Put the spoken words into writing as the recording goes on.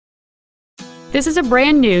This is a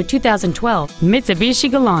brand new 2012 Mitsubishi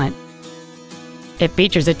Galant. It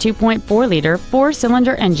features a 2.4-liter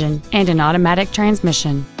four-cylinder engine and an automatic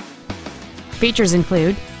transmission. Features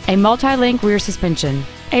include a multi-link rear suspension,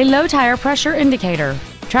 a low tire pressure indicator,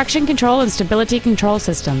 traction control and stability control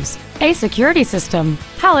systems, a security system,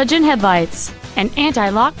 halogen headlights, an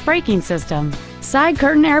anti-lock braking system, side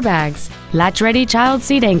curtain airbags, latch-ready child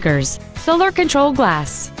seat anchors, solar control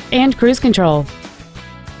glass, and cruise control.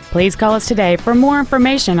 Please call us today for more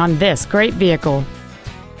information on this great vehicle.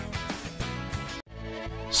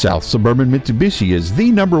 South Suburban Mitsubishi is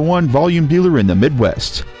the #1 volume dealer in the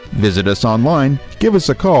Midwest. Visit us online, give us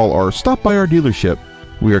a call, or stop by our dealership.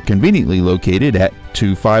 We are conveniently located at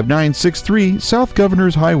 25963 South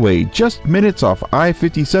Governors Highway, just minutes off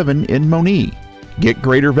I-57 in Monee. Get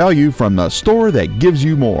greater value from the store that gives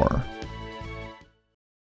you more.